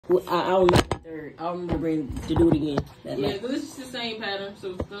I'll remember the third. I'll remember to do it again. Yeah, because it's the same pattern.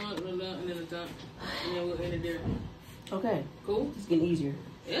 So thumb, and then a thumb, and then we'll end it there. Okay. Cool. It's getting easier.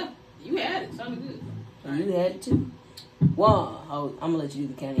 Yeah, you had it. Sounded good. All right. You had it too. One. I'm gonna let you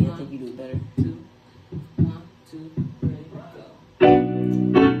do the counting. I think you do it better. 2, 1, 2, 3, go.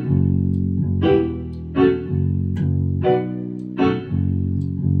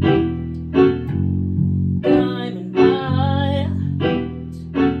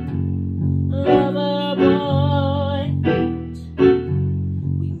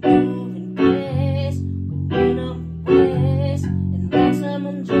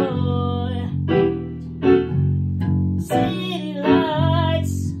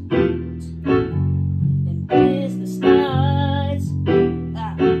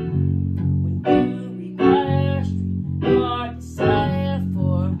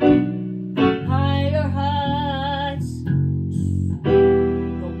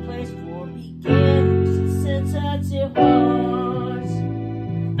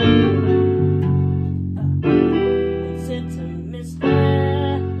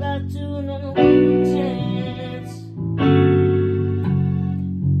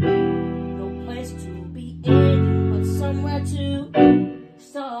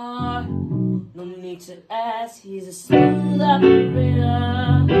 To ask, he's a smooth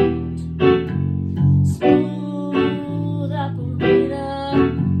operator. Smooth operator.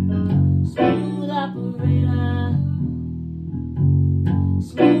 Smooth operator.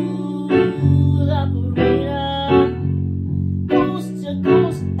 Smooth operator. Coast to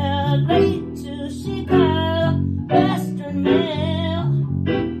coast, LA to Chicago, Western Mail.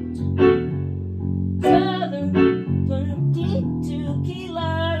 Southern 22 Kilo,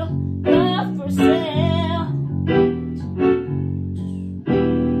 love for sale.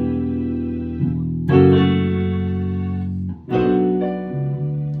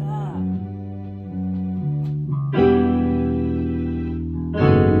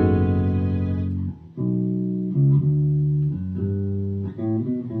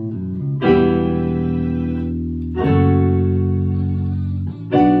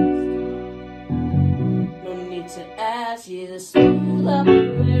 To ask, she's a smooth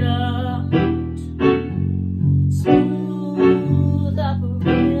operator. Smooth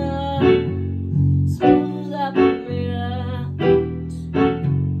operator. Smooth operator.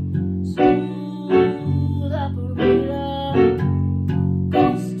 Smooth operator.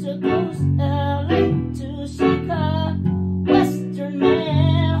 Coast to coast, LA to Chicago, Western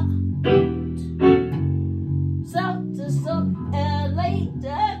Mail. South to south, LA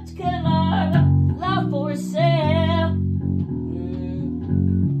to Carolina, love for sale.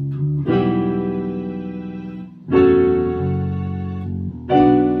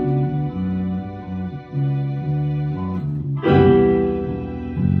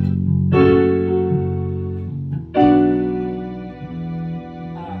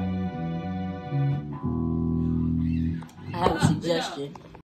 I have a suggestion.